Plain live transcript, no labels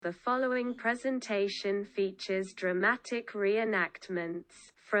The following presentation features dramatic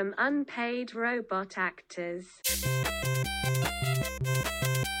reenactments from unpaid robot actors.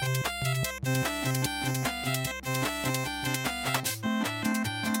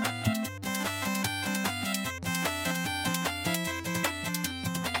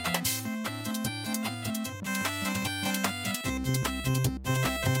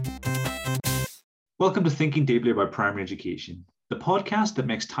 Welcome to Thinking Deeply About Primary Education, the podcast that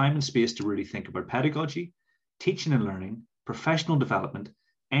makes time and space to really think about pedagogy, teaching and learning, professional development,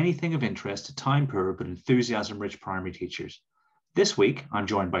 anything of interest to time-poor but enthusiasm-rich primary teachers. This week, I'm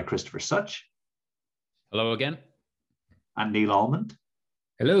joined by Christopher Such. Hello again. And Neil Almond.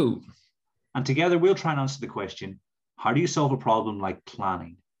 Hello. And together we'll try and answer the question, how do you solve a problem like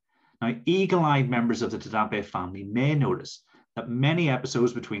planning? Now, eagle-eyed members of the Tadape family may notice that many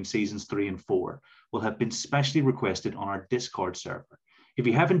episodes between seasons 3 and 4 will have been specially requested on our Discord server. If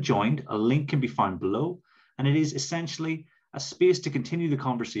you haven't joined, a link can be found below, and it is essentially a space to continue the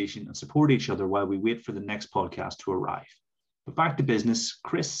conversation and support each other while we wait for the next podcast to arrive. But back to business.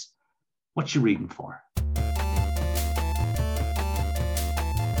 Chris, what you reading for?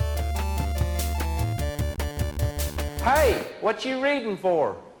 Hey, what you reading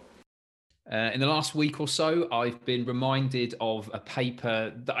for? In the last week or so, I've been reminded of a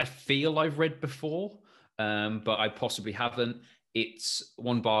paper that I feel I've read before, but I possibly haven't. It's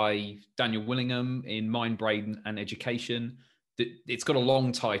one by Daniel Willingham in Mind, Brain and Education. It's got a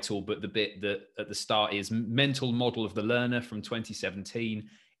long title, but the bit that at the start is Mental Model of the Learner from 2017.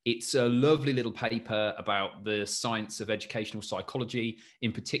 It's a lovely little paper about the science of educational psychology,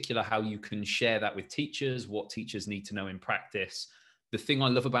 in particular, how you can share that with teachers, what teachers need to know in practice. The thing I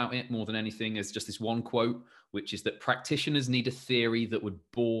love about it more than anything is just this one quote, which is that practitioners need a theory that would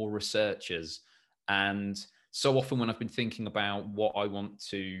bore researchers. And so often when I've been thinking about what I want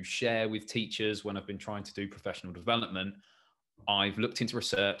to share with teachers, when I've been trying to do professional development, I've looked into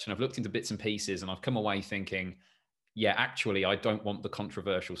research and I've looked into bits and pieces, and I've come away thinking, yeah, actually, I don't want the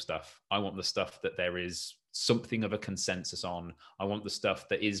controversial stuff. I want the stuff that there is something of a consensus on. I want the stuff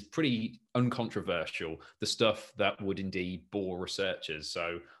that is pretty uncontroversial, the stuff that would indeed bore researchers.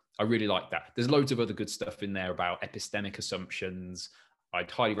 So I really like that. There's loads of other good stuff in there about epistemic assumptions. I'd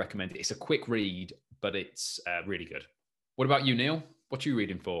highly recommend it. It's a quick read, but it's really good. What about you, Neil? What are you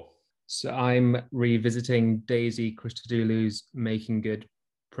reading for? So I'm revisiting Daisy Christodoulou's Making Good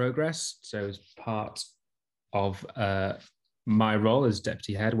Progress. So as part of my role as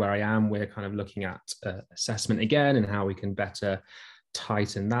deputy head, where I am, we're kind of looking at assessment again and how we can better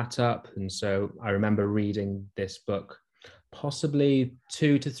tighten that up. And so I remember reading this book possibly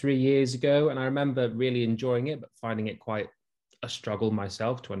 2 to 3 years ago, and I remember really enjoying it, but finding it quite a struggle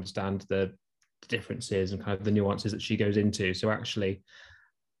myself to understand the differences and kind of the nuances that she goes into. So actually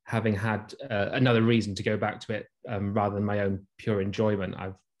having had another reason to go back to it rather than my own pure enjoyment,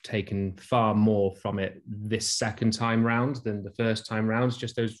 I've taken far more from it this second time round than the first time round.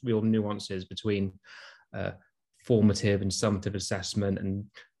 Just those real nuances between formative and summative assessment, and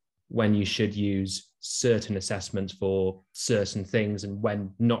when you should use certain assessments for certain things and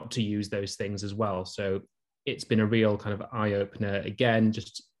when not to use those things as well. So it's been a real kind of eye-opener again,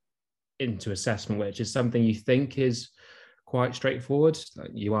 just into assessment, which is something you think is quite straightforward.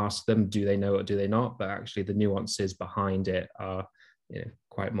 You ask them, do they know or do they not? But actually the nuances behind it are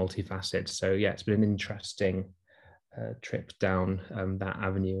quite multifaceted. So yeah, it's been an interesting trip down that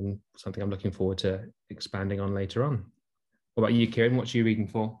avenue, and something I'm looking forward to expanding on later on. What about you, Kieran? What are you reading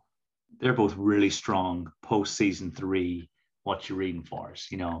for? They're both really strong post season 3. What you reading for us?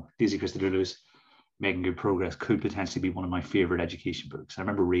 Daisy Christodoulou's Making Good Progress could potentially be one of my favorite education books. I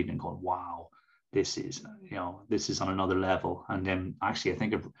remember reading and going, wow, this is on another level. And then actually I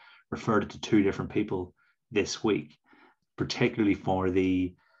think I've referred it to 2 different people this week, particularly for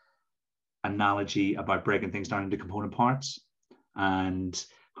the analogy about breaking things down into component parts, and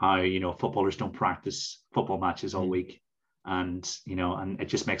how footballers don't practice football matches all week, and and it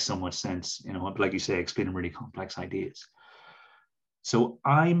just makes so much sense, like you say, explaining really complex ideas. So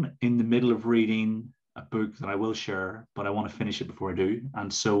I'm in the middle of reading a book that I will share, but I want to finish it before I do,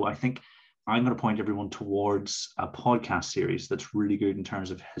 and so I think I'm going to point everyone towards a podcast series that's really good in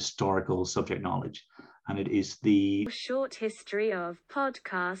terms of historical subject knowledge. And it is the Short History of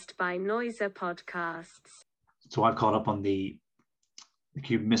Podcast by Noiser Podcasts. So I've caught up on the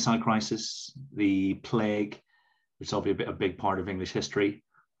Cuban Missile Crisis, the plague, which is obviously a big part of English history,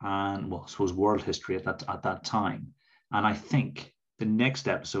 and well, I suppose world history at that time. And I think the next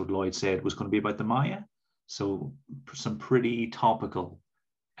episode, Lloyd said, was going to be about the Maya. So some pretty topical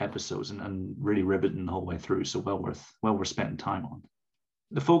episodes and really riveting the whole way through. So well worth spending time on.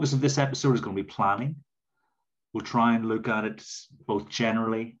 the focus of this episode is going to be planning. We'll try and look at it both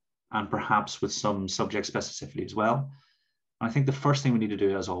generally and perhaps with some subject specificity as well. And I think the first thing we need to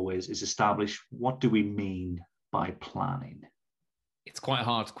do, as always, is establish what do we mean by planning? It's quite a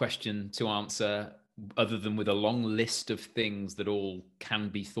hard question to answer other than with a long list of things that all can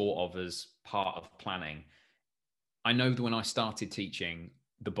be thought of as part of planning. I know that when I started teaching,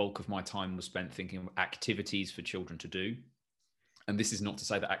 the bulk of my time was spent thinking of activities for children to do. And this is not to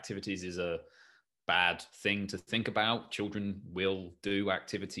say that activities is a bad thing to think about. Children will do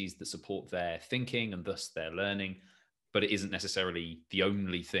activities that support their thinking and thus their learning, but it isn't necessarily the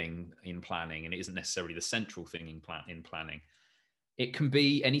only thing in planning, and it isn't necessarily the central thing in planning. It can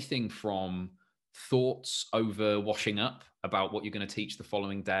be anything from thoughts over washing up about what you're going to teach the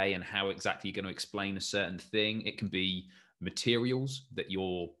following day and how exactly you're going to explain a certain thing. It can be materials that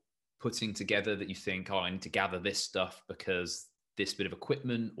you're putting together that you think, oh, I need to gather this stuff because this bit of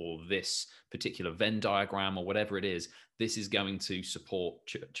equipment or this particular Venn diagram or whatever it is, this is going to support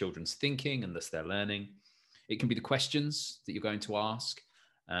children's thinking and thus their learning. It can be the questions that you're going to ask.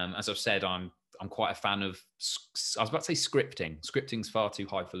 As I've said, I'm quite a fan of, I was about to say scripting. Scripting's far too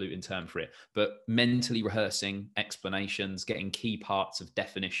highfalutin term for it, but mentally rehearsing explanations, getting key parts of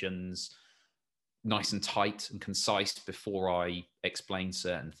definitions nice and tight and concise before I explain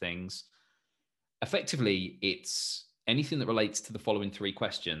certain things. Effectively, it's anything that relates to the following three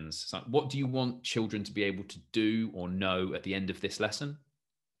questions. So what do you want children to be able to do or know at the end of this lesson?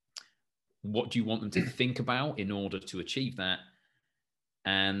 What do you want them to think about in order to achieve that?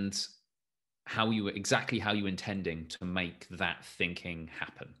 And how you intending to make that thinking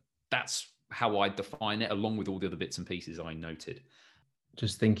happen? That's how I define it, along with all the other bits and pieces I noted.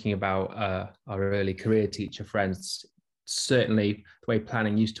 Just thinking about our early career teacher friends, certainly the way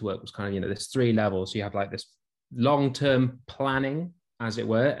planning used to work was kind of, there's three levels. So you have like this long-term planning, as it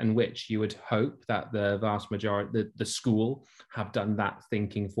were, in which you would hope that the vast majority, the school have done that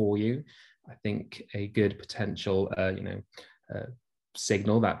thinking for you. I think a good potential,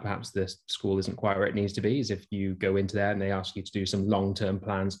 signal that perhaps the school isn't quite where it needs to be is if you go into there and they ask you to do some long-term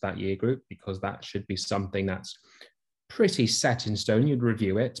plans for that year group, because that should be something that's pretty set in stone. You'd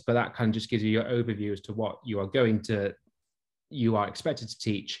review it, but that kind of just gives you your overview as to what you are expected to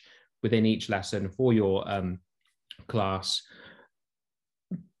teach within each lesson for your class,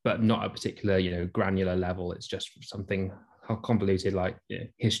 but not a particular, granular level. It's just something convoluted like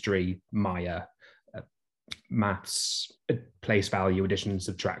history, Maya, maths, place value, addition,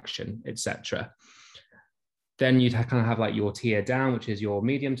 subtraction, etc. Then you'd kind of have like your tier down, which is your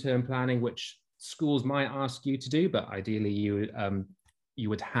medium-term planning, which schools might ask you to do, but ideally you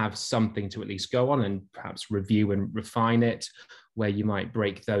would have something to at least go on and perhaps review and refine it, where you might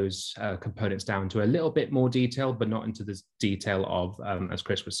break those components down to a little bit more detail, but not into the detail of, as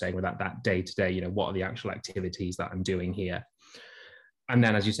Chris was saying, with that day-to-day, what are the actual activities that I'm doing here? And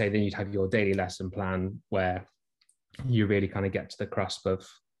then, as you say, then you'd have your daily lesson plan where you really kind of get to the cusp of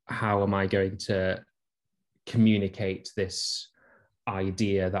how am I going to communicate this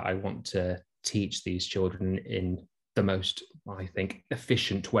idea that I want to teach these children in the most, I think,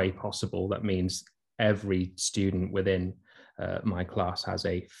 efficient way possible. That means every student within my class has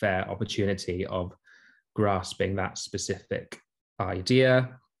a fair opportunity of grasping that specific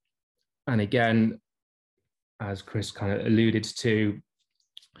idea. And again, as Chris kind of alluded to,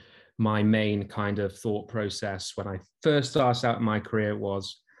 my main kind of thought process when I first started out in my career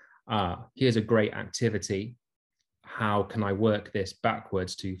was, here's a great activity. How can I work this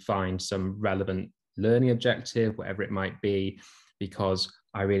backwards to find some relevant learning objective, whatever it might be? Because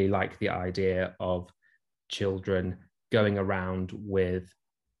I really like the idea of children going around with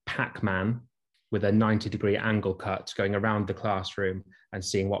Pac-Man with a 90-degree angle cut, going around the classroom and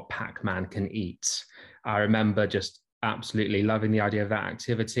seeing what Pac-Man can eat. I remember just absolutely loving the idea of that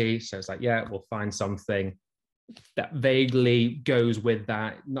activity. So it's like, yeah, we'll find something that vaguely goes with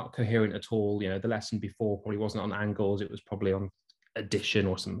that, not coherent at all. The lesson before probably wasn't on angles, it was probably on addition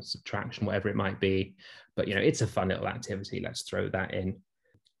or some subtraction, whatever it might be. But it's a fun little activity, let's throw that in.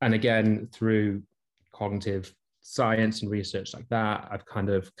 And again, through cognitive science and research like that, I've kind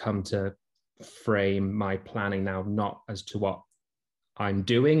of come to frame my planning now not as to what I'm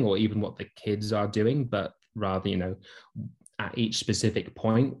doing or even what the kids are doing, but rather, at each specific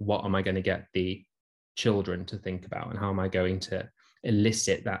point, what am I going to get the children to think about, and how am I going to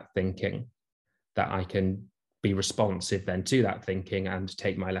elicit that thinking that I can be responsive then to that thinking and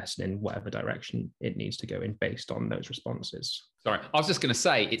take my lesson in whatever direction it needs to go in based on those responses. Sorry, I was just going to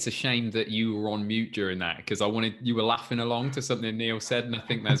say, it's a shame that you were on mute during that, because you were laughing along to something Neil said, and I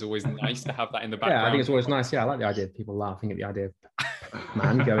think that's always nice to have that in the background. Yeah, I think it's always nice. Yeah, I like the idea of people laughing at the idea of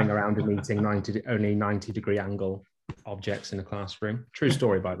man going around and eating only 90-degree angle objects in a classroom. True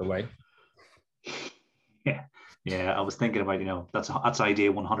story, by the way. Yeah. I was thinking about, that's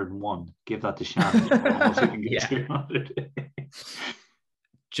idea 101. Give that to Shannon. Yeah.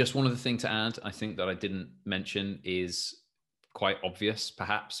 Just one other thing to add, I think that I didn't mention is quite obvious,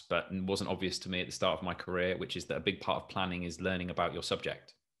 perhaps, but wasn't obvious to me at the start of my career, which is that a big part of planning is learning about your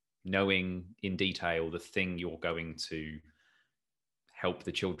subject, knowing in detail the thing you're going to help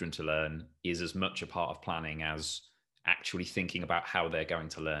the children to learn is as much a part of planning as actually thinking about how they're going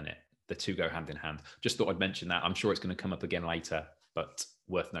to learn it. The two go hand in hand. Just thought I'd mention that. I'm sure it's going to come up again later, but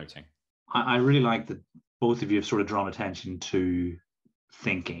worth noting. I really like that both of you have sort of drawn attention to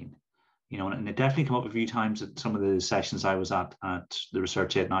thinking, and it definitely came up a few times at some of the sessions I was at the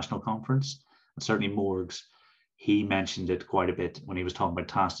ResearchAid National Conference, and certainly Morgs, he mentioned it quite a bit when he was talking about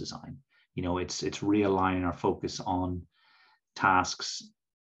task design. It's realigning our focus on tasks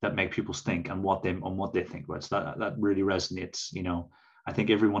that make pupils think and what they think about. So that really resonates. I think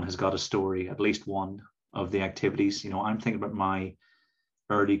everyone has got a story, at least one of the activities. I'm thinking about my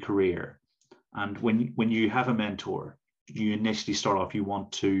early career, and when you have a mentor, you initially start off, you want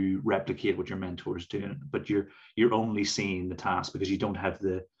to replicate what your mentor is doing, but you're only seeing the task because you don't have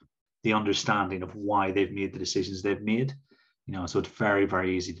the understanding of why they've made the decisions they've made. So it's very,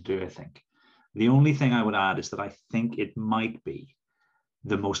 very easy to do, I think. The only thing I would add is that I think it might be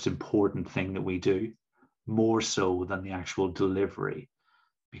the most important thing that we do, more so than the actual delivery,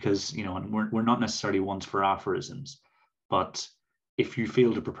 because and we're not necessarily ones for aphorisms, but if you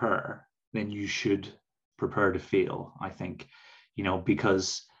fail to prepare, then you should prepare to fail, I think,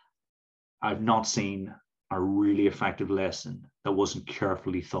 because I've not seen a really effective lesson that wasn't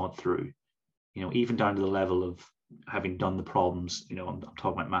carefully thought through, even down to the level of having done the problems, I'm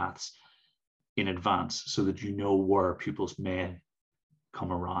talking about maths, in advance, so that where pupils may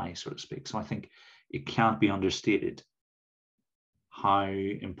come awry, so to speak. So I think it can't be understated how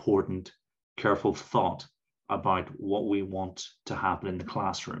important careful thought about what we want to happen in the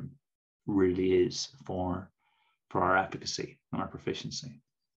classroom really is for our efficacy and our proficiency.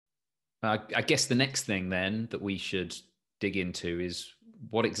 I guess the next thing then that we should dig into is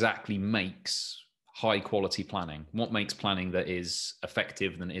what exactly makes high quality planning? What makes planning that is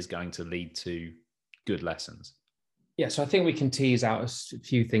effective and is going to lead to good lessons? Yeah, so I think we can tease out a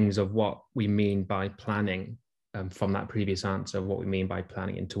few things of what we mean by planning from that previous answer, of what we mean by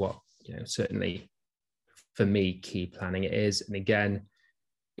planning into what, certainly for me, key planning is. And again,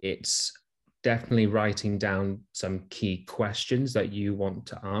 it's definitely writing down some key questions that you want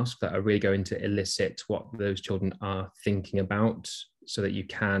to ask that are really going to elicit what those children are thinking about, so that you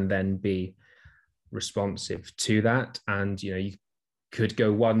can then be responsive to that. And you could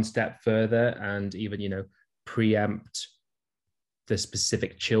go one step further and even preempt the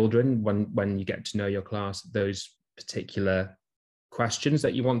specific children when you get to know your class, those particular questions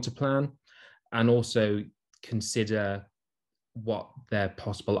that you want to plan, and also consider what their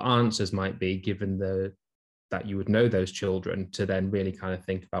possible answers might be, given that you would know those children, to then really kind of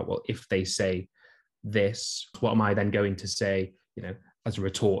think about, well, if they say this, what am I then going to say, as a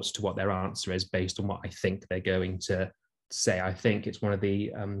retort to what their answer is based on what I think they're going to say. I think it's one of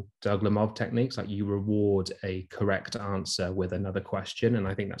the Doug Lemov techniques, like you reward a correct answer with another question. And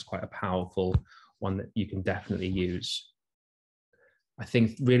I think that's quite a powerful one that you can definitely use. I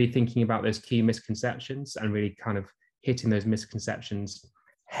think really thinking about those key misconceptions and really kind of hitting those misconceptions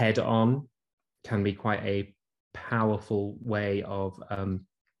head on can be quite a powerful way of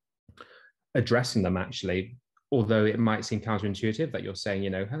addressing them, actually. Although it might seem counterintuitive that you're saying,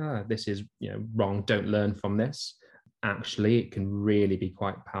 this is wrong, don't learn from this. Actually, it can really be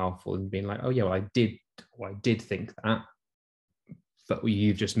quite powerful in being like, oh yeah, well, I did think that, but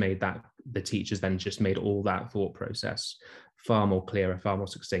you've just made that, the teachers then just made all that thought process far more clearer, far more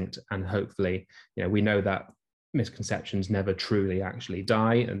succinct. And hopefully, we know that misconceptions never truly actually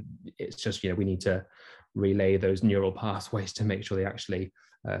die. And it's just, we need to relay those neural pathways to make sure they actually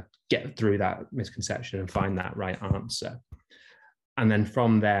get through that misconception and find that right answer. And then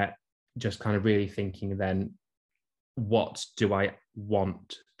from there, just kind of really thinking then, what do I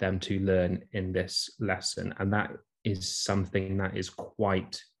want them to learn in this lesson? And that is something that is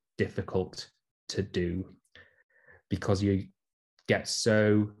quite difficult to do, because you get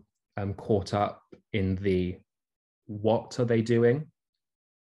so caught up in the what are they doing,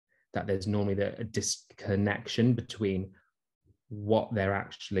 that there's normally a disconnection between what they're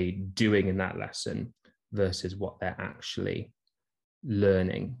actually doing in that lesson versus what they're actually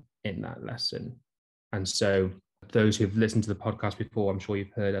learning in that lesson. And so those who've listened to the podcast before, I'm sure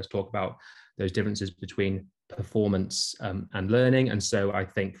you've heard us talk about those differences between performance and learning. And so I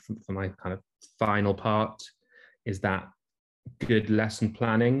think for my kind of final part is that good lesson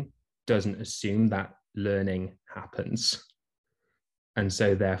planning doesn't assume that learning happens. And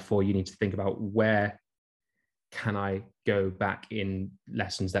so therefore you need to think about, where can I go back in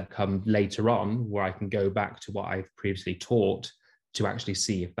lessons that come later on, where I can go back to what I've previously taught to actually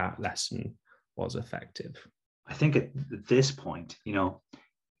see if that lesson was effective. I think at this point,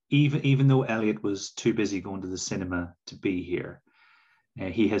 even though Elliot was too busy going to the cinema to be here,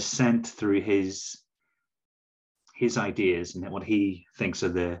 he has sent through his ideas and what he thinks are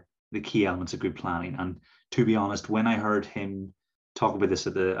the key elements of good planning. And to be honest, when I heard him talk about this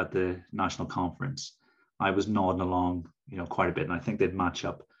at the national conference, I was nodding along, quite a bit, and I think they'd match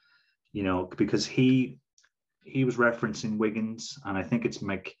up, because he was referencing Wiggins, and I think it's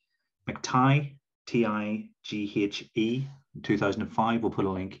McTighe, Tighe, in 2005. We'll put a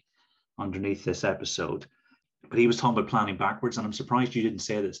link underneath this episode. But he was talking about planning backwards, and I'm surprised you didn't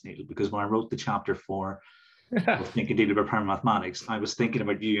say this, Neil, because when I wrote the chapter for Thinking Deeply About Primary Mathematics, I was thinking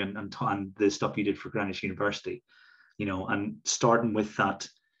about you and the stuff you did for Greenwich University, and starting with that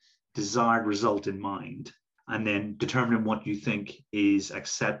desired result in mind, and then determining what you think is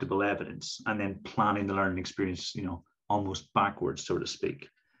acceptable evidence, and then planning the learning experience, almost backwards, so to speak.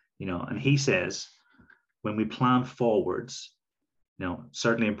 And he says, when we plan forwards,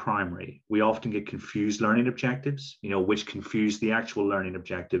 certainly in primary, we often get confused learning objectives, which confuse the actual learning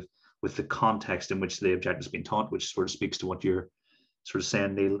objective with the context in which the objective is being taught, which sort of speaks to what you're sort of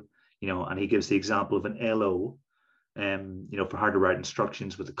saying, Neil. And he gives the example of an LO, for how to write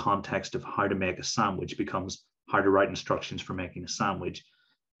instructions, with the context of how to make a sandwich becomes how to write instructions for making a sandwich.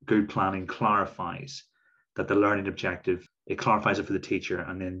 Good planning clarifies that the learning objective, it clarifies it for the teacher,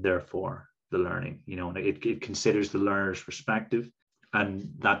 and then therefore the learning, and it considers the learner's perspective,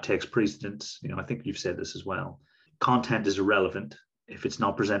 and that takes precedence. I think you've said this as well. Content is irrelevant if it's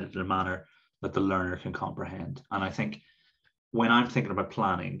not presented in a manner that the learner can comprehend. And I think when I'm thinking about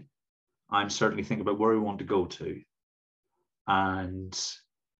planning, I'm certainly thinking about where we want to go to, and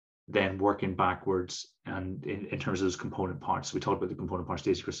then working backwards, and in terms of those component parts. We talked about the component parts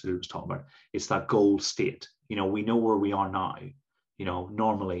Daisy Christodoulou was talking about. It's that goal state. We know where we are now.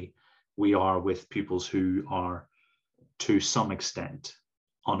 Normally we are with pupils who are to some extent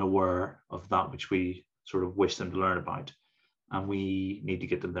unaware of that which we sort of wish them to learn about, and we need to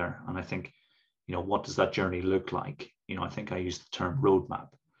get them there. And I think, what does that journey look like? I think I use the term roadmap,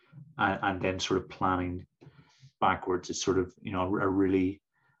 and then sort of planning backwards is sort of,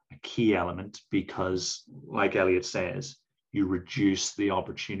 a key element, because like Elliot says, you reduce the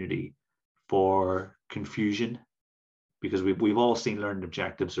opportunity for confusion, because we've all seen learning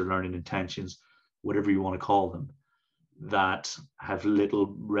objectives or learning intentions, whatever you want to call them, that have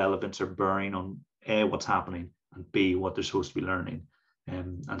little relevance or bearing on A, what's happening, and B, what they're supposed to be learning.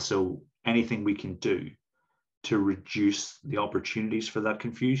 And so anything we can do to reduce the opportunities for that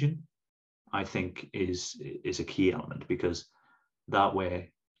confusion, I think is a key element, because that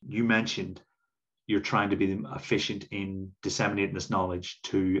way, you mentioned you're trying to be efficient in disseminating this knowledge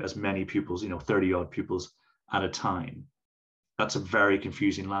to as many pupils, 30 odd pupils at a time. That's a very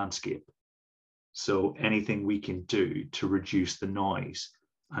confusing landscape. So anything we can do to reduce the noise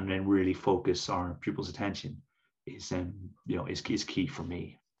and then really focus our pupils' attention is key for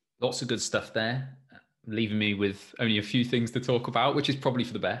me. Lots of good stuff there, leaving me with only a few things to talk about, which is probably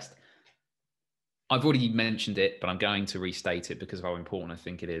for the best. I've already mentioned it, but I'm going to restate it because of how important I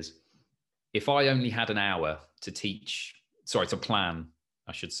think it is. If I only had an hour to plan,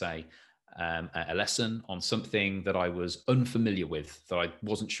 I should say, a lesson on something that I was unfamiliar with, that I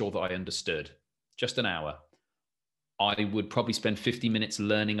wasn't sure that I understood, just an hour, I would probably spend 50 minutes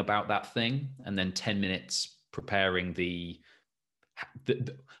learning about that thing, and then 10 minutes preparing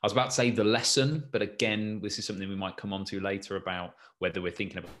I was about to say the lesson, but again, this is something we might come on to later about whether we're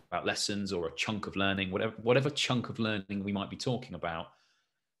thinking about lessons or a chunk of learning, whatever chunk of learning we might be talking about.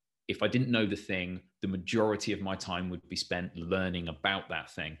 If I didn't know the thing, the majority of my time would be spent learning about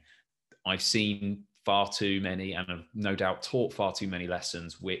that thing. I've seen far too many, and have no doubt taught far too many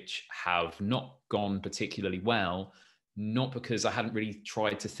lessons which have not gone particularly well, not because I hadn't really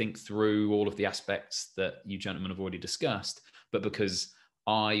tried to think through all of the aspects that you gentlemen have already discussed, but because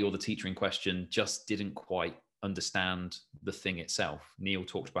I, or the teacher in question, just didn't quite understand the thing itself. Neil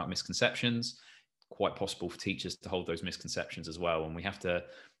talked about misconceptions. Quite possible for teachers to hold those misconceptions as well. And we have to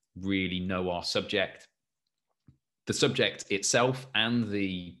really know our subject, the subject itself, and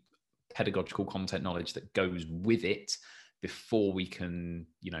the pedagogical content knowledge that goes with it before we can,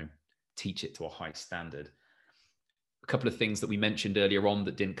 teach it to a high standard. couple of things that we mentioned earlier on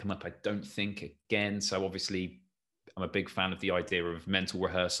that didn't come up, I don't think, again. So obviously, I'm a big fan of the idea of mental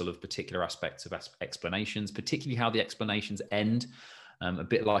rehearsal of particular aspects of explanations, particularly how the explanations end. A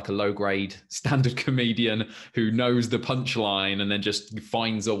bit like a low-grade standard comedian who knows the punchline and then just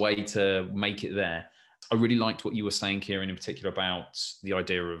finds a way to make it there. I really liked what you were saying, Kieran, in particular about the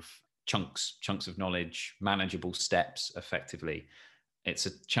idea of chunks of knowledge, manageable steps, effectively. It's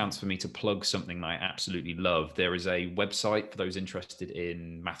a chance for me to plug something that I absolutely love. There is a website for those interested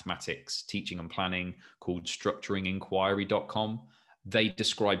in mathematics, teaching and planning called structuringinquiry.com. They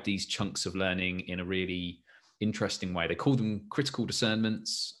describe these chunks of learning in a really interesting way. They call them critical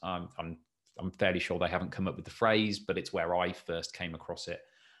discernments. I'm fairly sure they haven't come up with the phrase, but it's where I first came across it.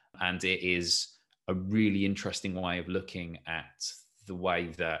 And it is a really interesting way of looking at the way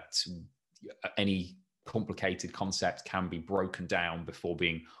that any complicated concept can be broken down before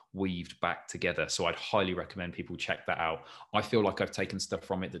being weaved back together. So I'd highly recommend people check that out. I feel like I've taken stuff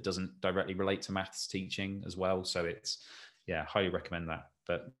from it that doesn't directly relate to maths teaching as well. So it's, yeah, highly recommend that.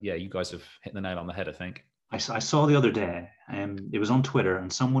 But yeah, you guys have hit the nail on the head, I think. I saw the other day, it was on Twitter,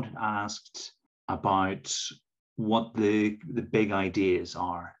 and someone had asked about what the big ideas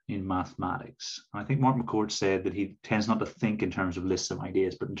are in mathematics. And I think Mark McCord said that he tends not to think in terms of lists of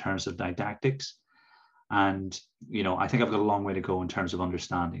ideas, but in terms of didactics. And, you know, I think I've got a long way to go in terms of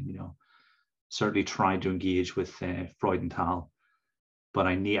understanding, you know, certainly tried to engage with Freudenthal, but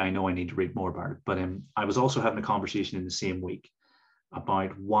I know I need to read more about it. But I was also having a conversation in the same week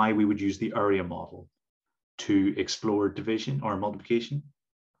about why we would use the area model to explore division or multiplication.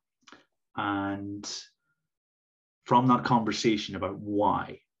 And from that conversation about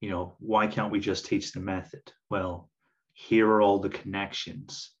why, you know, why can't we just teach the method? Well, here are all the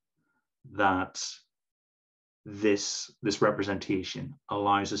connections that this representation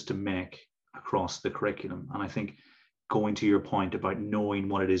allows us to make across the curriculum. And I think going to your point about knowing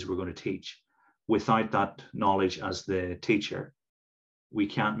what it is we're going to teach, without that knowledge as the teacher, we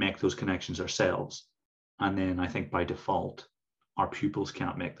can't make those connections ourselves. And then I think by default, our pupils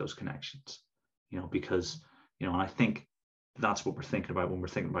can't make those connections, you know, because, you know, and I think that's what we're thinking about when we're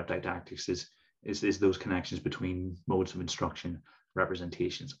thinking about didactics is those connections between modes of instruction,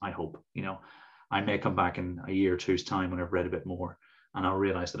 representations. I hope, you know, I may come back in a year or two's time when I've read a bit more and I'll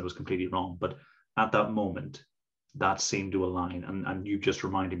realize that I was completely wrong. But at that moment, that seemed to align. And you just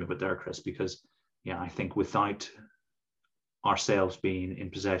reminded me of it there, Chris, because, yeah, I think without ourselves being in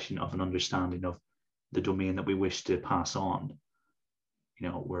possession of an understanding of the domain that we wish to pass on, you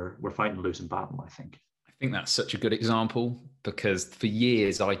know, we're fighting a losing battle, I think. I think that's such a good example because for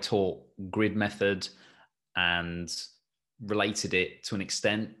years I taught grid method and related it to an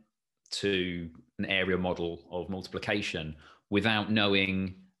extent to an area model of multiplication without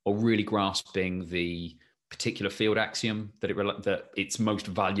knowing or really grasping the particular field axiom that it's most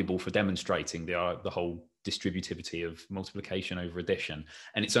valuable for demonstrating the whole distributivity of multiplication over addition.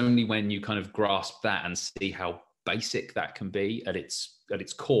 And it's only when you kind of grasp that and see how basic that can be at its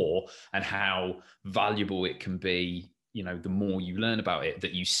core and how valuable it can be, you know, the more you learn about it,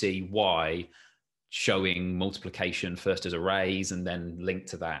 that you see why showing multiplication first as arrays and then linked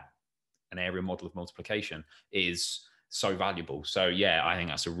to that an area model of multiplication is so valuable. So yeah, I think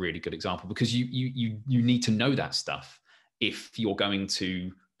that's a really good example because you need to know that stuff if you're going to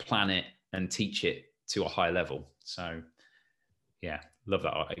plan it and teach it to a high level. So yeah, love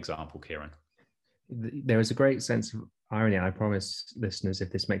that example, Kieran. There is a great sense of irony. I promise listeners,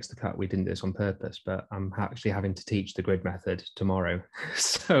 if this makes the cut, we didn't do this on purpose, but I'm actually having to teach the grid method tomorrow.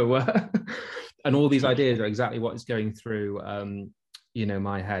 So, and all these ideas are exactly what is going through, you know,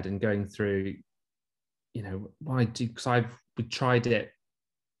 my head and going through, you know, because we tried it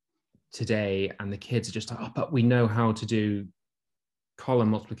today and the kids are just like, oh, but we know how to do column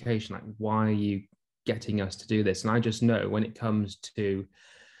multiplication. Like, why are you getting us to do this? And I just know when it comes to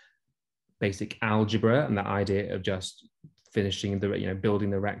basic algebra and that idea of just finishing the, you know, building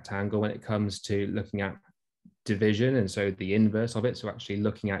the rectangle, when it comes to looking at division and so the inverse of it, so actually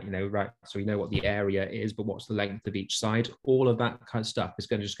looking at, you know, right, so we know what the area is, but what's the length of each side, all of that kind of stuff is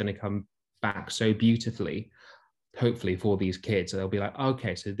just going to come back so beautifully, hopefully, for these kids. So they'll be like,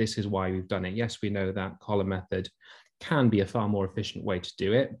 okay, so this is why we've done it. Yes, we know that column method can be a far more efficient way to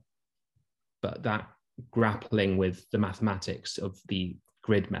do it, but that grappling with the mathematics of the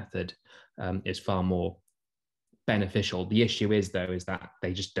grid method is far more beneficial. The issue is, though, is that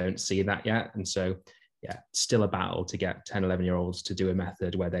they just don't see that yet. And so, yeah, it's still a battle to get 10, 11-year-olds to do a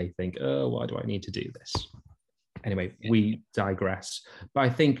method where they think, oh, why do I need to do this? Anyway, we digress. But I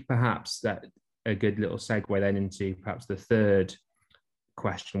think perhaps that a good little segue then into perhaps the third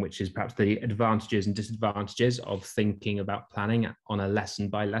question, which is perhaps the advantages and disadvantages of thinking about planning on a lesson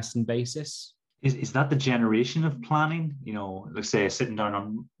by lesson basis. Is that the generation of planning? You know, let's say sitting down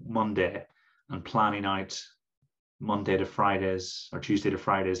on Monday and planning out Monday to Fridays or Tuesday to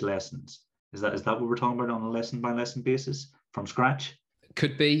Fridays lessons. Is that what we're talking about on a lesson by lesson basis from scratch?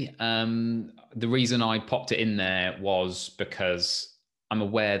 Could be. The reason I popped it in there was because I'm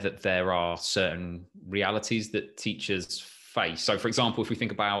aware that there are certain realities that teachers face. So, for example, if we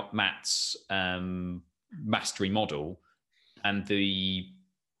think about Matt's mastery model and the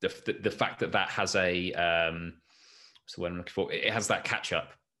fact that has a what's the word I'm looking for? It has that catch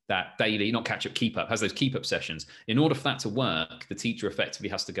up, that daily, not catch up, keep up, has those keep up sessions. In order for that to work, the teacher effectively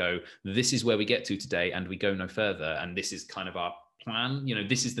has to go, this is where we get to today and we go no further. And this is kind of our plan. You know,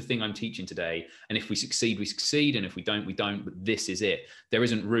 this is the thing I'm teaching today. And if we succeed, we succeed. And if we don't, we don't, but this is it. There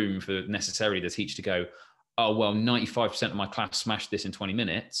isn't room for necessarily the teacher to go, oh, well, 95% of my class smashed this in 20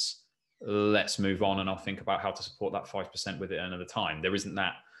 minutes. Let's move on and I'll think about how to support that 5% with it another time. There isn't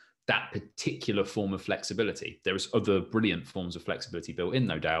that particular form of flexibility. There's other brilliant forms of flexibility built in,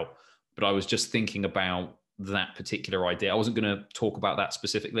 no doubt. But I was just thinking about that particular idea. I wasn't going to talk about that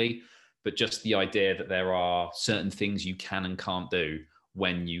specifically, but just the idea that there are certain things you can and can't do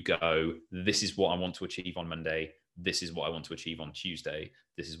when you go, this is what I want to achieve on Monday. This is what I want to achieve on Tuesday.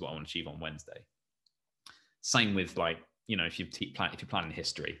 This is what I want to achieve on Wednesday. Same with, like, you know, if you're planning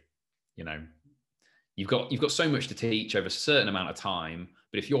history, you know, you've got so much to teach over a certain amount of time.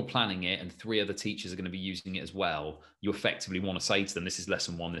 But if you're planning it and 3 other teachers are going to be using it as well, you effectively want to say to them, this is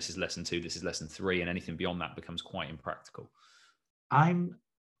lesson 1, this is lesson 2, this is lesson 3, and anything beyond that becomes quite impractical. I'm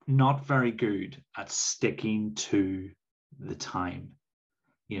not very good at sticking to the time.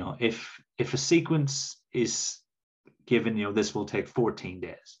 You know, if a sequence is given, you know, this will take 14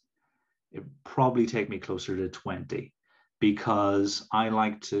 days, it probably take me closer to 20, because I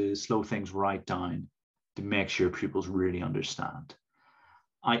like to slow things right down to make sure pupils really understand.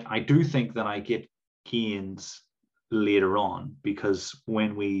 I do think that I get gains later on, because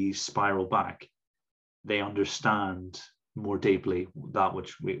when we spiral back, they understand more deeply that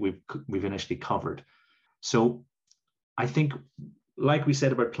which we've initially covered. So I think, like we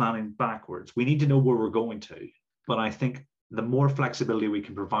said about planning backwards, we need to know where we're going to. But I think the more flexibility we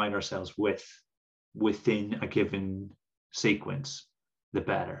can provide ourselves with within a given sequence, the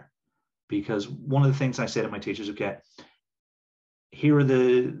better. Because one of the things I say to my teachers, okay, here are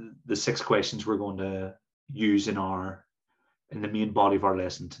the 6 questions we're going to use in the main body of our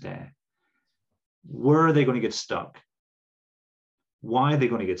lesson today. Where are they going to get stuck? Why are they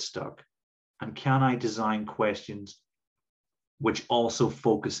going to get stuck? And can I design questions which also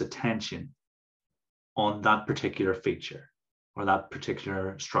focus attention on that particular feature or that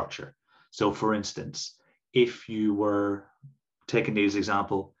particular structure? So, for instance, if you were taking Dave's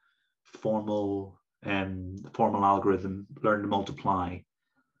example, formal algorithm, learn to multiply,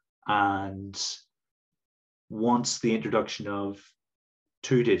 and once the introduction of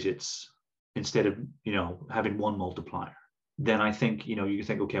 2 digits instead of, you know, having 1 multiplier, then I think, you know, you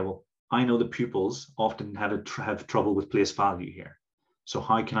think, okay, well, I know the pupils often have trouble with place value here. So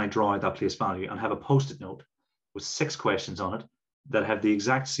how can I draw out that place value and have a post-it note with 6 questions on it that have the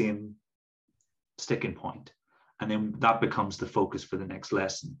exact same sticking point? And then that becomes the focus for the next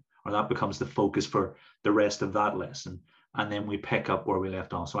lesson, or that becomes the focus for the rest of that lesson. And then we pick up where we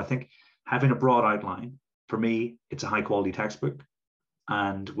left off. So I think having a broad outline, for me, it's a high quality textbook.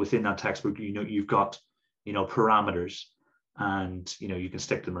 And within that textbook, you know, you've got, you know, parameters, and, you know, you can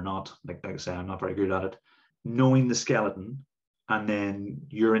stick them or not. Like I say, I'm not very good at it. Knowing the skeleton, and then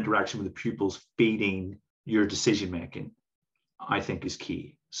your interaction with the pupils feeding your decision making, I think is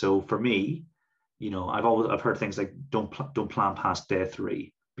key. So for me, you know, I've heard things like don't plan past day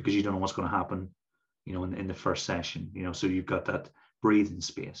 3, because you don't know what's going to happen, you know, in the first session, you know, so you've got that breathing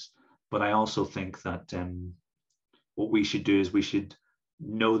space. But I also think that what we should do is we should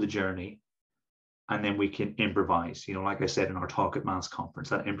know the journey, and then we can improvise. You know, like I said in our talk at Maths Conference,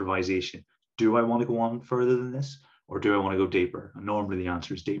 that improvisation. Do I want to go on further than this, or do I want to go deeper? And normally the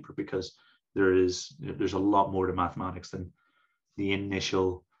answer is deeper, because there's a lot more to mathematics than the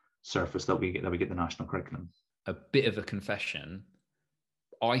initial surface that we get in the national curriculum. A bit of a confession.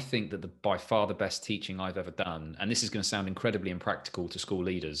 I think that by far the best teaching I've ever done, and this is going to sound incredibly impractical to school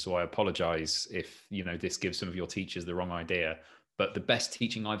leaders, so I apologize if, you know, this gives some of your teachers the wrong idea, but the best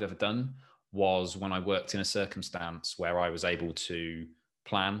teaching I've ever done was when I worked in a circumstance where I was able to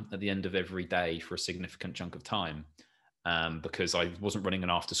plan at the end of every day for a significant chunk of time, because I wasn't running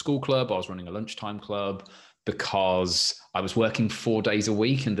an after school club, I was running a lunchtime club, because I was working 4 days a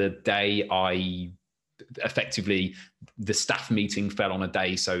week, and the day I effectively the staff meeting fell on a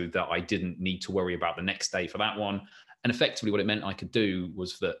day so that I didn't need to worry about the next day for that one. And effectively what it meant I could do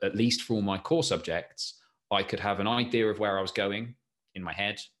was that, at least for all my core subjects, I could have an idea of where I was going in my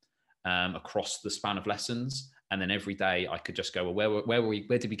head across the span of lessons. And then every day I could just go, well,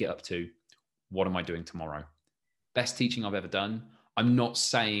 where did we get up to? What am I doing tomorrow? Best teaching I've ever done. I'm not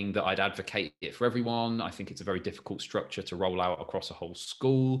saying that I'd advocate it for everyone. I think it's a very difficult structure to roll out across a whole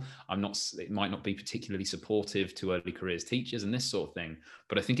school. It might not be particularly supportive to early careers teachers and this sort of thing,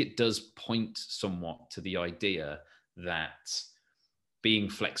 but I think it does point somewhat to the idea that being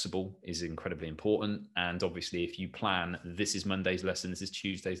flexible is incredibly important. And obviously, if you plan, this is Monday's lesson, this is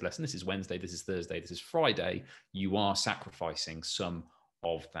Tuesday's lesson, this is Wednesday, this is Thursday, this is Friday, you are sacrificing some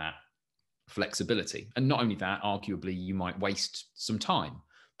of that flexibility. And not only that, arguably you might waste some time,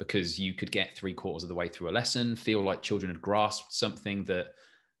 because you could get 3/4 of the way through a lesson, feel like children had grasped something that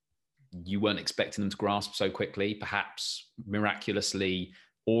you weren't expecting them to grasp so quickly. Perhaps miraculously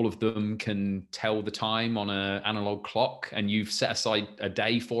all of them can tell the time on an analog clock, and you've set aside a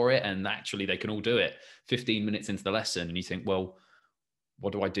day for it, and actually they can all do it 15 minutes into the lesson, and you think, well,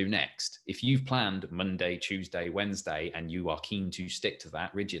 what do I do next? If you've planned Monday, Tuesday, Wednesday, and you are keen to stick to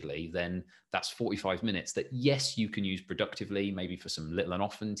that rigidly, then that's 45 minutes that, yes, you can use productively, maybe for some little and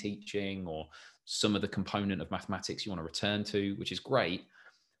often teaching or some of the component of mathematics you want to return to, which is great.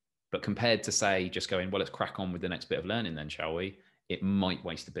 But compared to, say, just going, well, let's crack on with the next bit of learning then, shall we? It might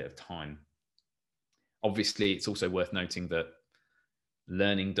waste a bit of time. Obviously, it's also worth noting that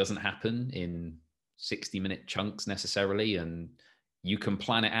learning doesn't happen in 60-minute chunks necessarily, and you can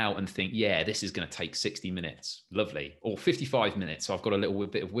plan it out and think, yeah, this is going to take 60 minutes. Lovely. Or 55 minutes. So I've got a little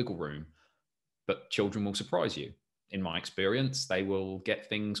bit of wiggle room. But children will surprise you. In my experience, they will get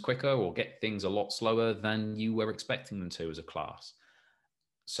things quicker or get things a lot slower than you were expecting them to as a class.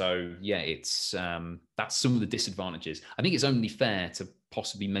 So yeah, it's that's some of the disadvantages. I think it's only fair to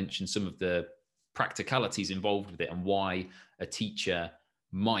possibly mention some of the practicalities involved with it and why a teacher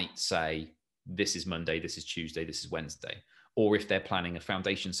might say, this is Monday, this is Tuesday, this is Wednesday. Or if they're planning a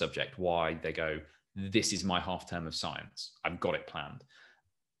foundation subject, why they go, this is my half term of science. I've got it planned.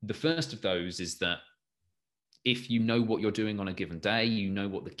 The first of those is that if you know what you're doing on a given day, you know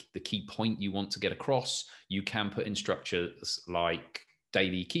what the key point you want to get across, you can put in structures like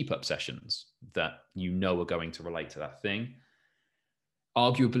daily keep-up sessions that you know are going to relate to that thing.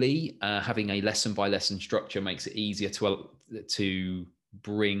 Arguably, having a lesson-by-lesson structure makes it easier to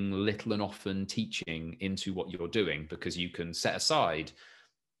bring little and often teaching into what you're doing, because you can set aside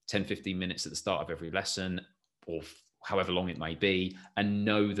 10-15 minutes at the start of every lesson, or however long it may be, and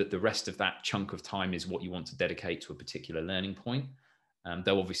know that the rest of that chunk of time is what you want to dedicate to a particular learning point.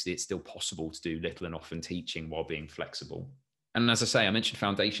 Though obviously it's still possible to do little and often teaching while being flexible. And as I say, I mentioned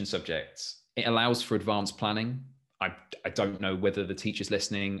foundation subjects. It allows for advanced planning. I don't know whether the teachers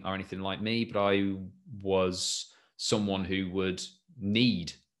listening are anything like me, but I was someone who would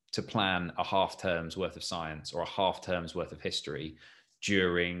need to plan a half term's worth of science or a half term's worth of history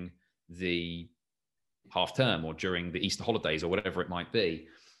during the half term or during the Easter holidays or whatever it might be.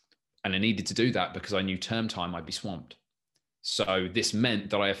 And I needed to do that because I knew term time I'd be swamped. So this meant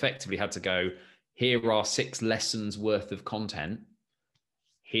that I effectively had to go, here are 6 lessons worth of content.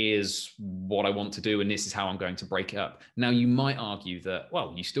 Here's what I want to do, and this is how I'm going to break it up. Now, you might argue that,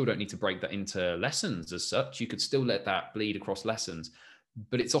 well, you still don't need to break that into lessons as such. You could still let that bleed across lessons.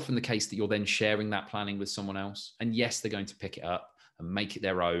 But it's often the case that you're then sharing that planning with someone else. And yes, they're going to pick it up and make it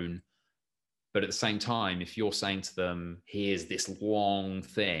their own. But at the same time, if you're saying to them, here's this long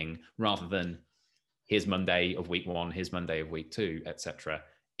thing, rather than here's Monday of week 1, here's Monday of week 2, etc.,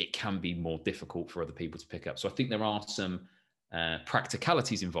 it can be more difficult for other people to pick up. So I think there are some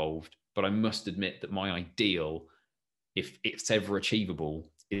practicalities involved, but I must admit that my ideal, if it's ever achievable,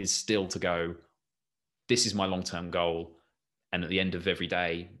 is still to go, this is my long-term goal. And at the end of every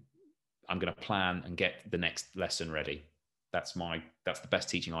day, I'm going to plan and get the next lesson ready. That's the best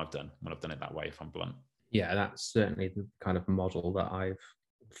teaching I've done when I've done it that way, if I'm blunt. Yeah, that's certainly the kind of model that I've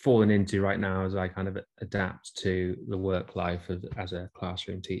fallen into right now as I kind of adapt to the work life as a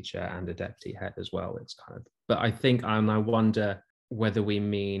classroom teacher and a deputy head as well. It's kind of, but I think I wonder whether we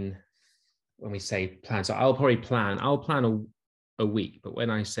mean when we say plan. So I'll plan a week, but when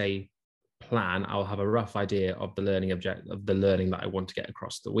I say plan, I'll have a rough idea of the learning that I want to get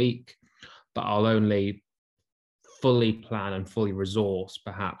across the week, but I'll only fully plan and fully resource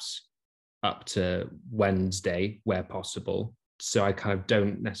perhaps up to Wednesday where possible. So I kind of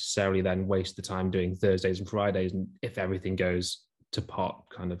don't necessarily then waste the time doing Thursdays and Fridays, and if everything goes to pot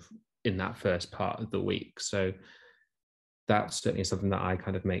kind of in that first part of the week. So that's certainly something that I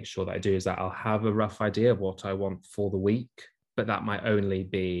kind of make sure that I do, is that I'll have a rough idea of what I want for the week, but that might only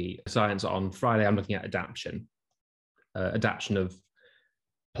be science. On Friday, I'm looking at adaptation of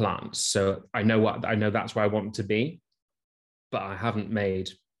plants. So I know that's where I want to be, but I haven't made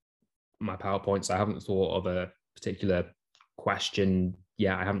my PowerPoints. I haven't thought of a particular question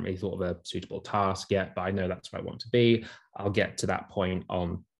yet. I haven't really thought of a suitable task yet, but I know that's where I want to be. I'll get to that point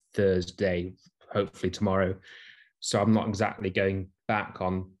on Thursday, hopefully tomorrow. So I'm not exactly going back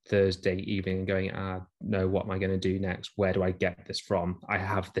on Thursday evening and going, no, what am I going to do next? Where do I get this from? I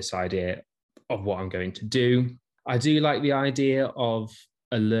have this idea of what I'm going to do. I do like the idea of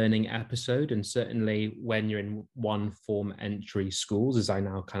a learning episode, and certainly when you're in one form entry schools, as I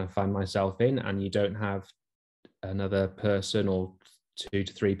now kind of find myself in, and you don't have another person or 2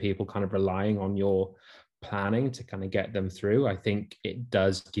 to 3 people kind of relying on your planning to kind of get them through, I think it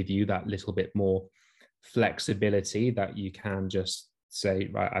does give you that little bit more flexibility, that you can just say,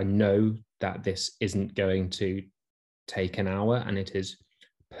 right, I know that this isn't going to take an hour, and it is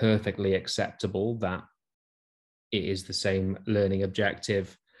perfectly acceptable that it is the same learning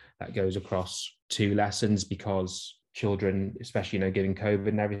objective that goes across 2 lessons, because children, especially, given COVID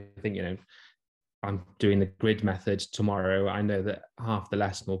and everything, I'm doing the grid method tomorrow. I know that half the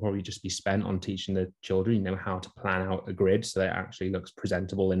lesson will probably just be spent on teaching the children, how to plan out a grid so that it actually looks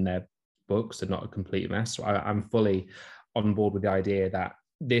presentable in their books and not a complete mess. So I'm fully on board with the idea that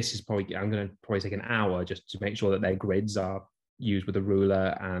this is I'm going to probably take an hour just to make sure that their grids are used with a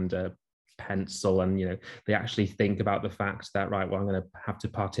ruler and a pencil, and they actually think about the fact that, right, well, I'm going to have to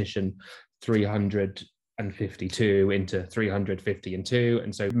partition 352 into 350 and 2,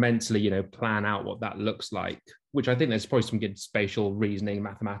 and so mentally plan out what that looks like, which I think there's probably some good spatial reasoning,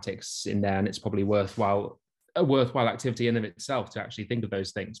 mathematics in there, and it's probably a worthwhile activity in of itself to actually think of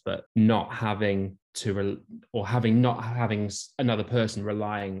those things, but not having another person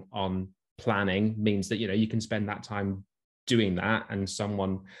relying on planning means that you can spend that time doing that, and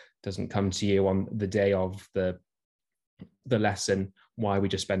someone doesn't come to you on the day of the lesson. Why are we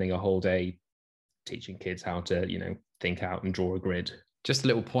just spending a whole day teaching kids how to think out and draw a grid? Just a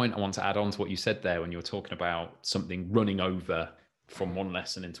little point I want to add on to what you said there when you were talking about something running over from one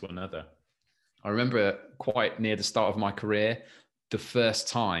lesson into another. I remember quite near the start of my career, the first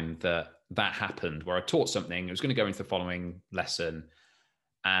time that happened, where I taught something, it was going to go into the following lesson.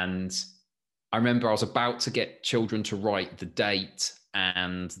 And I remember I was about to get children to write the date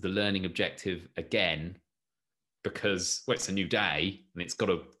and the learning objective again, because it's a new day and it's got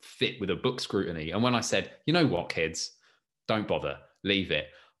to fit with a book scrutiny. And when I said, you know what, kids, don't bother, leave it,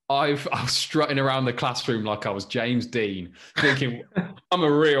 I was strutting around the classroom like I was James Dean, thinking, I'm a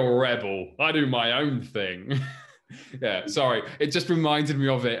real rebel. I do my own thing. Yeah, sorry. It just reminded me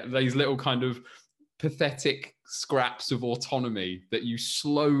of it. These little kind of pathetic scraps of autonomy that you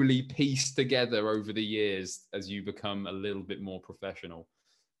slowly piece together over the years as you become a little bit more professional.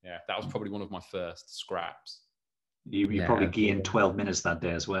 Yeah, that was probably one of my first scraps. You probably gained 12 minutes that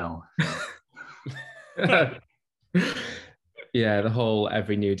day as well. Yeah, the whole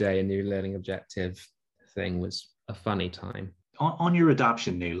every new day a new learning objective thing was a funny time. On your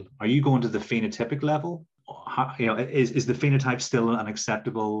adaptation, Neil, are you going to the phenotypic level? Is the phenotype still an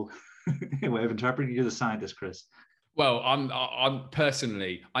acceptable way of interpreting? You're the scientist, Chris. Well, I'm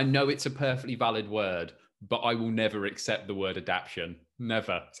personally, I know it's a perfectly valid word, but I will never accept the word adaptation.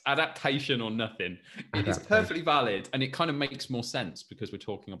 Never. It's adaptation or nothing. It is perfectly valid, and it kind of makes more sense because we're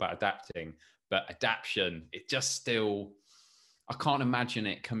talking about adapting. But adaptation, it just still, I can't imagine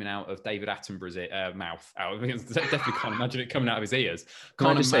it coming out of David Attenborough's mouth. I definitely can't imagine it coming out of his ears.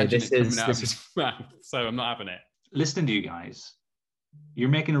 Can't imagine it coming out of his mouth. So I'm not having it. Listening to you guys, you're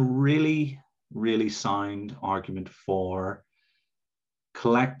making a really, really sound argument for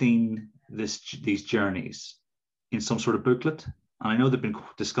collecting these journeys in some sort of booklet. And I know they've been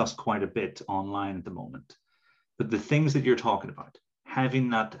discussed quite a bit online at the moment. But the things that you're talking about, having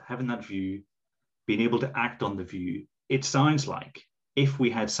that view, being able to act on the view, it sounds like if we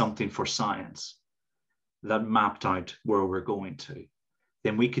had something for science that mapped out where we're going to,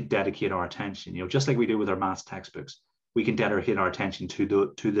 then we could dedicate our attention, just like we do with our maths textbooks, we can dedicate our attention to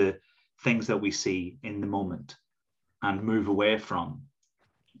the things that we see in the moment and move away from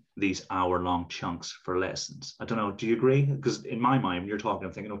these hour-long chunks for lessons. I don't know, do you agree? Because in my mind, when you're talking,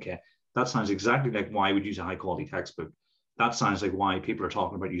 I'm thinking, okay, that sounds exactly like why we'd use a high-quality textbook. That sounds like why people are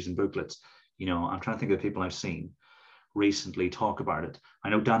talking about using booklets. I'm trying to think of the people I've seen recently talk about it. I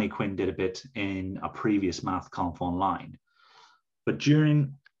know Danny Quinn did a bit in a previous Math Conf online, but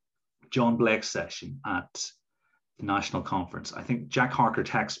during John Blake's session at the national conference, I think Jack Harker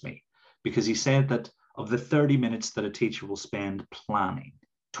texted me because he said that Of the 30 minutes that a teacher will spend planning,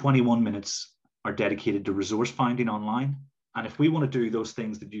 21 minutes are dedicated to resource finding online. And if we want to do those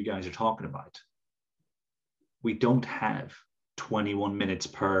things that you guys are talking about, we don't have 21 minutes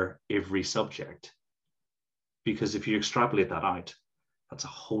per every subject. Because if you extrapolate that out, that's a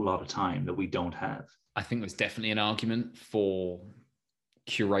whole lot of time that we don't have. I think there's definitely an argument for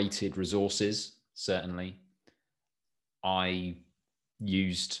curated resources, certainly. I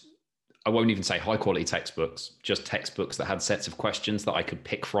won't even say high quality textbooks, just textbooks that had sets of questions that I could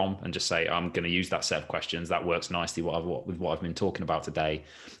pick from and just say, I'm going to use that set of questions. That works nicely with what I've been talking about today.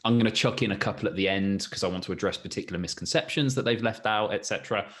 I'm going to chuck in a couple at the end because I want to address particular misconceptions that they've left out,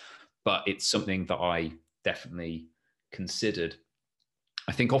 etc. But it's something that I definitely considered.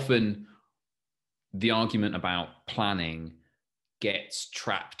 I think often the argument about planning gets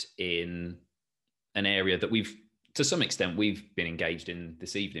trapped in an area that to some extent, we've been engaged in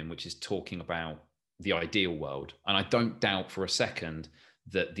this evening, which is talking about the ideal world. And I don't doubt for a second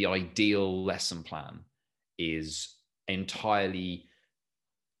that the ideal lesson plan is entirely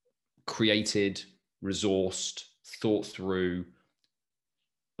created, resourced, thought through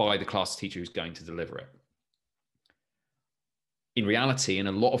by the class teacher who's going to deliver it. In reality, in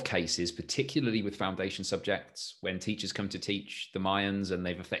a lot of cases, particularly with foundation subjects, when teachers come to teach the Mayans and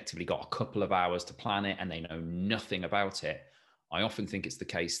they've effectively got a couple of hours to plan it and they know nothing about it, I often think it's the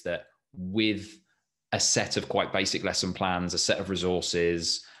case that with a set of quite basic lesson plans, a set of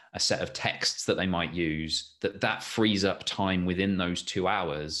resources, a set of texts that they might use, that frees up time within those 2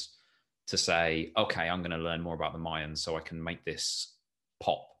 hours to say, okay, I'm going to learn more about the Mayans so I can make this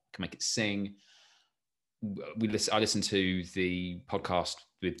pop, I can make it sing. I listened to the podcast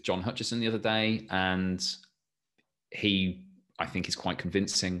with John Hutchison the other day, and he, I think, is quite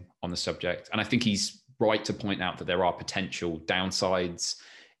convincing on the subject. And I think he's right to point out that there are potential downsides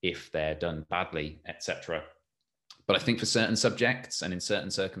if they're done badly, etc. But I think for certain subjects and in certain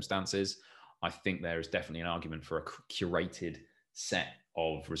circumstances, I think there is definitely an argument for a curated set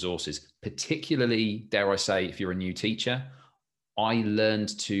of resources, particularly, dare I say, if you're a new teacher. I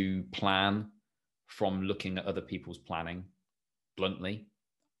learned to plan from looking at other people's planning, bluntly.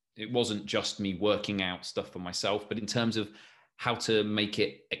 It wasn't just me working out stuff for myself, but in terms of how to make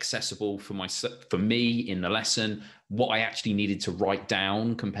it accessible for me in the lesson, what I actually needed to write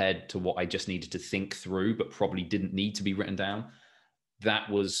down compared to what I just needed to think through, but probably didn't need to be written down. That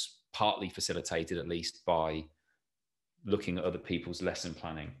was partly facilitated, at least, by looking at other people's lesson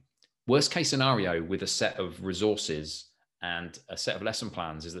planning. Worst case scenario with a set of resources and a set of lesson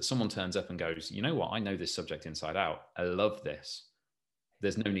plans is that someone turns up and goes, you know what, I know this subject inside out. I love this.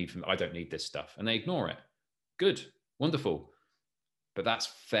 There's no need I don't need this stuff. And they ignore it. Good, wonderful. But that's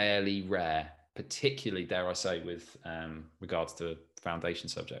fairly rare, particularly, dare I say, with regards to foundation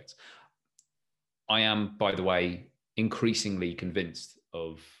subjects. I am, by the way, increasingly convinced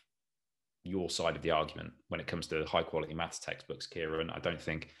of your side of the argument when it comes to high quality maths textbooks, Kieran. I don't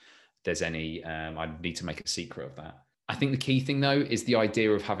think there's any, I need to make a secret of that. I think the key thing, though, is the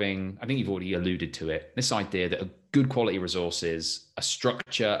idea of having, I think you've already alluded to it, this idea that a good quality resources, a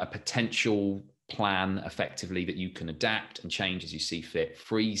structure, a potential plan effectively that you can adapt and change as you see fit,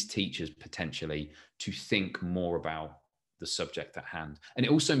 frees teachers potentially to think more about the subject at hand. And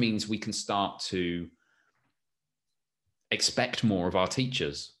it also means we can start to expect more of our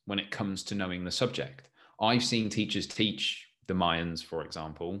teachers when it comes to knowing the subject. I've seen teachers teach the Mayans, for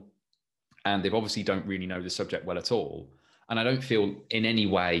example, and they obviously don't really know the subject well at all. And I don't feel in any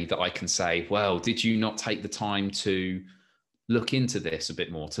way that I can say, well, did you not take the time to look into this a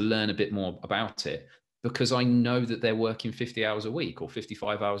bit more, to learn a bit more about it? Because I know that they're working 50 hours a week or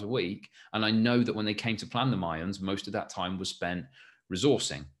 55 hours a week. And I know that when they came to plan the Mayans, most of that time was spent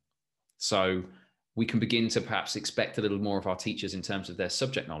resourcing. So we can begin to perhaps expect a little more of our teachers in terms of their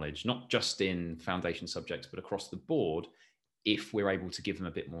subject knowledge, not just in foundation subjects, but across the board, if we're able to give them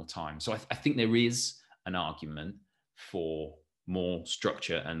a bit more time. So I think there is an argument for more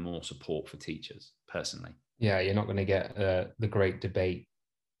structure and more support for teachers, personally. Yeah, you're not going to get the great debate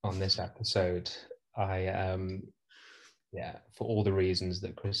on this episode. For all the reasons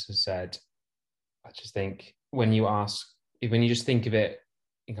that Chris has said, I just think when you just think of it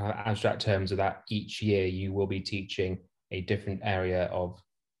in kind of abstract terms of that each year you will be teaching a different area of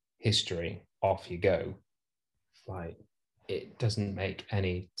history, off you go. Like, it doesn't make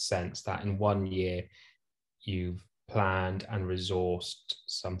any sense that in 1 year you've planned and resourced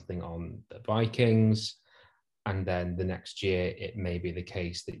something on the Vikings, and then the next year it may be the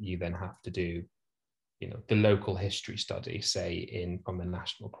case that you then have to do, the local history study, say from the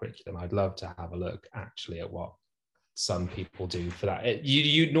national curriculum. I'd love to have a look actually at what some people do for that.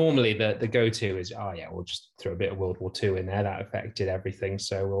 You normally the go-to is, oh yeah, we'll just throw a bit of World War II in there. That affected everything,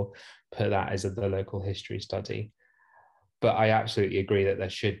 so we'll put that as the local history study. But I absolutely agree that there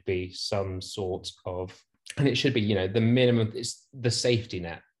should be some sort of, and it should be, the minimum, it's the safety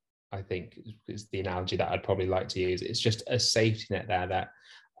net, I think is the analogy that I'd probably like to use. It's just a safety net there that,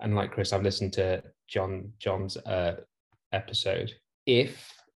 and like Chris, I've listened to John's episode.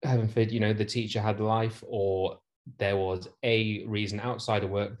 If, heaven forbid, the teacher had life, or there was a reason outside of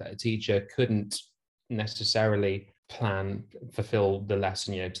work that a teacher couldn't necessarily fulfill the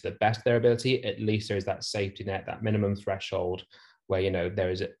lesson, to the best of their ability, at least there is that safety net, that minimum threshold where, there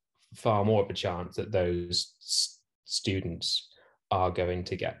is far more of a chance that those students are going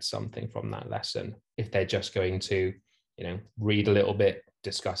to get something from that lesson. If they're just going to, read a little bit,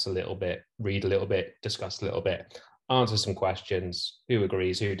 discuss a little bit, read a little bit, discuss a little bit, answer some questions, who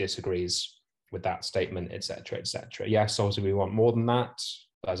agrees, who disagrees with that statement, etc., etc. Yes, obviously we want more than that,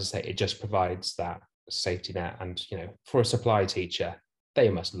 but as I say, it just provides that safety net. And for a supply teacher, they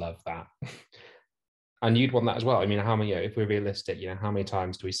must love that. And you'd want that as well. I mean, how many, if we're realistic, how many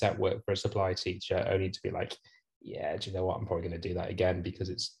times do we set work for a supply teacher only to be like, yeah, do you know what, I'm probably going to do that again because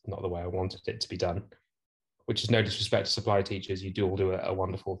it's not the way I wanted it to be done. Which is no disrespect to supply teachers. You do all do a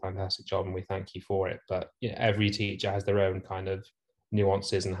wonderful, fantastic job, and we thank you for it. But every teacher has their own kind of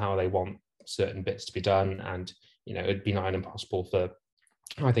nuances and how they want certain bits to be done. And it'd be nigh and impossible for,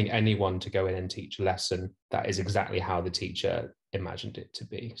 I think, anyone to go in and teach a lesson that is exactly how the teacher imagined it to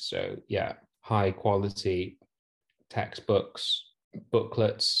be. So yeah, high quality textbooks,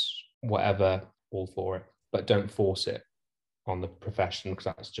 booklets, whatever, all for it. But don't force it on the profession, because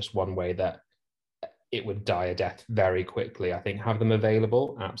that's just one way that it would die a death very quickly. I think have them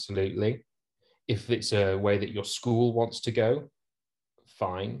available, absolutely. If it's a way that your school wants to go,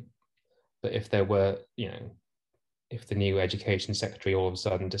 fine. But if there were, if the new education secretary all of a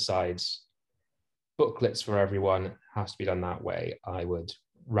sudden decides booklets for everyone has to be done that way, I would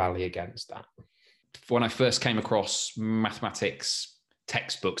rally against that. When I first came across mathematics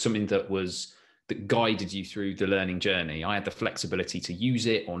textbook, something that guided you through the learning journey, I had the flexibility to use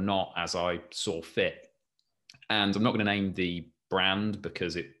it or not as I saw fit. And I'm not going to name the brand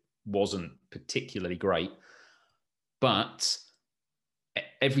because it wasn't particularly great, but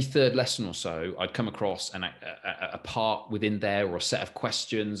every third lesson or so, I'd come across a part within there, or a set of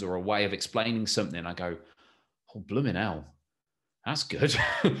questions, or a way of explaining something. I go, oh, blooming hell, that's good.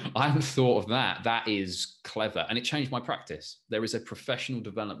 I hadn't thought of that. That is clever. And it changed my practice. There is a professional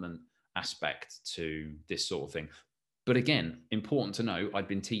development aspect to this sort of thing. But again, important to know, I'd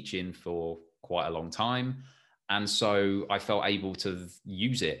been teaching for quite a long time. And so I felt able to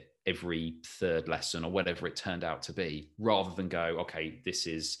use it every third lesson or whatever it turned out to be, rather than go, okay, this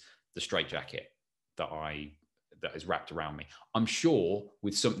is the straitjacket that is wrapped around me. I'm sure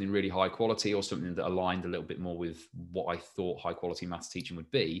with something really high quality, or something that aligned a little bit more with what I thought high quality maths teaching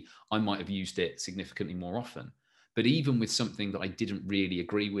would be, I might have used it significantly more often. But even with something that I didn't really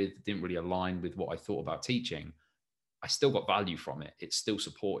agree with, didn't really align with what I thought about teaching, I still got value from it. It still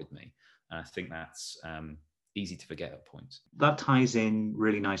supported me. And I think that's easy to forget at points. That ties in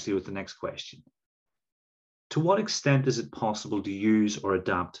really nicely with the next question. To what extent is it possible to use or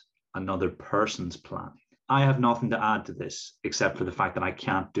adapt another person's planning? I have nothing to add to this, except for the fact that I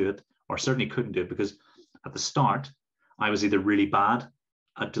can't do it, or certainly couldn't do it, because at the start, I was either really bad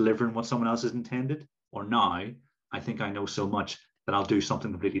at delivering what someone else has intended, or now I think I know so much that I'll do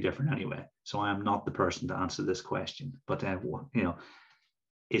something completely different anyway. So I am not the person to answer this question. But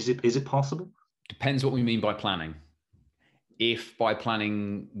is it possible? Depends what we mean by planning. If by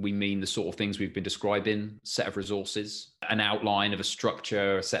planning we mean the sort of things we've been describing, set of resources, an outline of a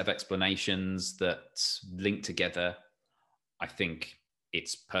structure, a set of explanations that link together, I think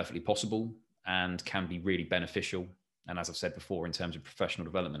it's perfectly possible and can be really beneficial. And as I've said before, in terms of professional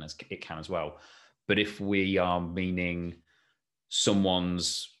development, it can as well. But if we are meaning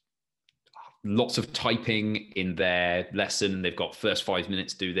someone's lots of typing in their lesson, they've got first 5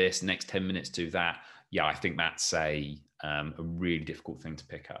 minutes do this, next 10 minutes do that. Yeah, I think that's a really difficult thing to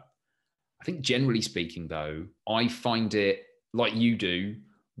pick up. I think generally speaking, though, I find it, like you do,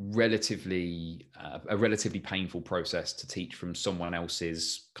 a relatively painful process to teach from someone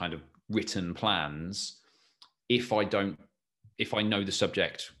else's kind of written plans if I know the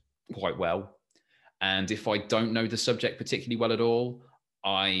subject quite well. And if I don't know the subject particularly well at all,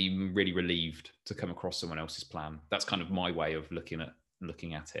 I'm really relieved to come across someone else's plan. That's kind of my way of looking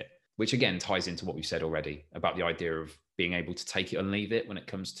at it, which again ties into what we said already about the idea of being able to take it and leave it when it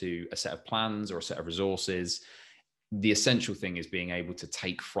comes to a set of plans or a set of resources. The essential thing is being able to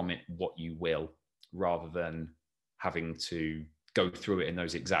take from it what you will, rather than having to go through it in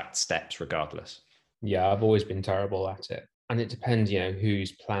those exact steps regardless? Yeah, I've always been terrible at it. And it depends,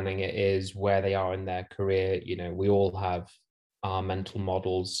 whose planning it is, where they are in their career. We all have our mental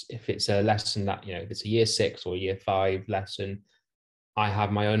models. If it's a lesson that, if it's a year 6 or year 5 lesson, I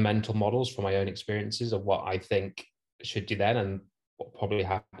have my own mental models from my own experiences of what I think should do then. And what probably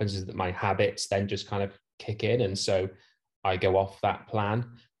happens is that my habits then just kind of kick in. And so I go off that plan.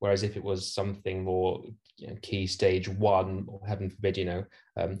 Whereas if it was something more key stage 1, or heaven forbid,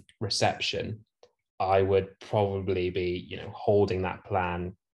 reception, I would probably be, holding that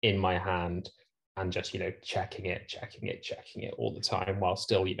plan in my hand and just, checking it all the time, while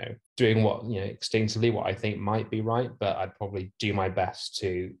still, doing what, instinctively what I think might be right. But I'd probably do my best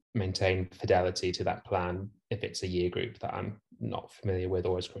to maintain fidelity to that plan if it's a year group that I'm not familiar with,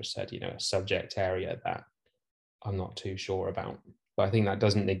 or as Chris said, a subject area that I'm not too sure about. But I think that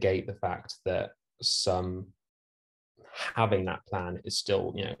doesn't negate the fact that having that plan is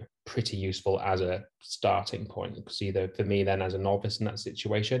still, pretty useful as a starting point. Because either for me then, as a novice in that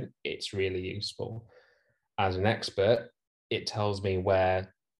situation, it's really useful. As an expert, it tells me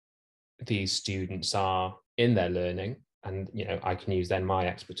where these students are in their learning, and I can use then my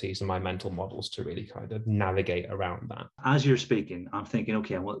expertise and my mental models to really kind of navigate around that. As you're speaking, I'm thinking,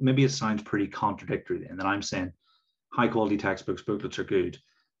 okay, well, maybe it sounds pretty contradictory then, that I'm saying high quality textbooks, booklets are good,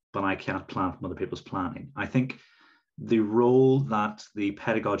 but I can't plan from other people's planning. I think the role that the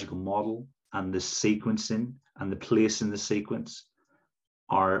pedagogical model and the sequencing and the place in the sequence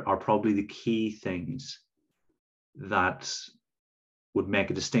are probably the key things that would make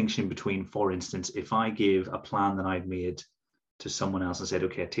a distinction between, for instance, if I gave a plan that I'd made to someone else and said,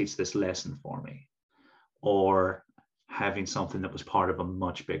 okay, teach this lesson for me, or having something that was part of a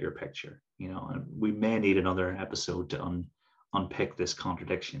much bigger picture, and we may need another episode to unpick this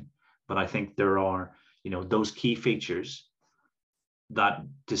contradiction. But I think there are, those key features that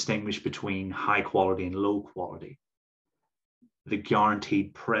distinguish between high quality and low quality, the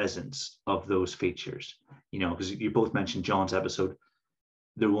guaranteed presence of those features, because you both mentioned John's episode,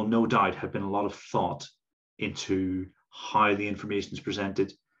 there will no doubt have been a lot of thought into how the information is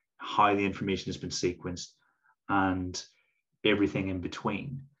presented, how the information has been sequenced, and everything in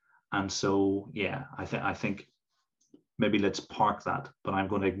between. And so, yeah, I think maybe let's park that, but I'm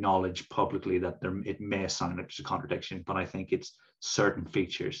going to acknowledge publicly that it may sound like there's a contradiction, but I think it's certain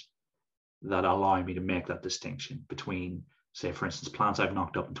features that allow me to make that distinction between, say, for instance, plans I've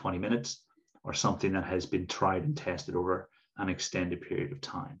knocked up in 20 minutes or something that has been tried and tested over an extended period of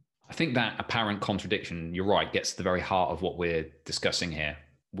time. I think that apparent contradiction, you're right, gets to the very heart of what we're discussing here.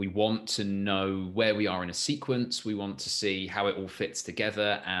 We want to know where we are in a sequence. We want to see how it all fits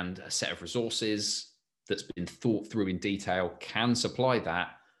together, and a set of resources that's been thought through in detail can supply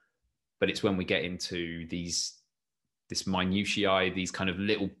that. But it's when we get into this minutiae, these kind of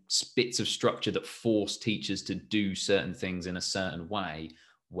little bits of structure that force teachers to do certain things in a certain way,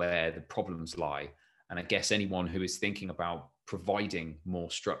 where the problems lie. And I guess anyone who is thinking about providing more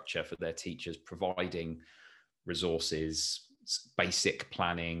structure for their teachers, providing resources, basic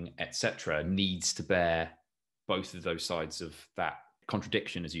planning, etc., needs to bear both of those sides of that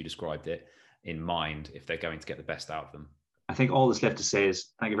contradiction, as you described it, in mind if they're going to get the best out of them. I think all that's left to say is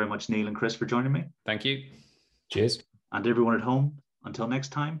thank you very much, Neil and Chris, for joining me. Thank you. Cheers. And everyone at home, until next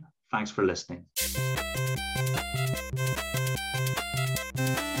time, thanks for listening.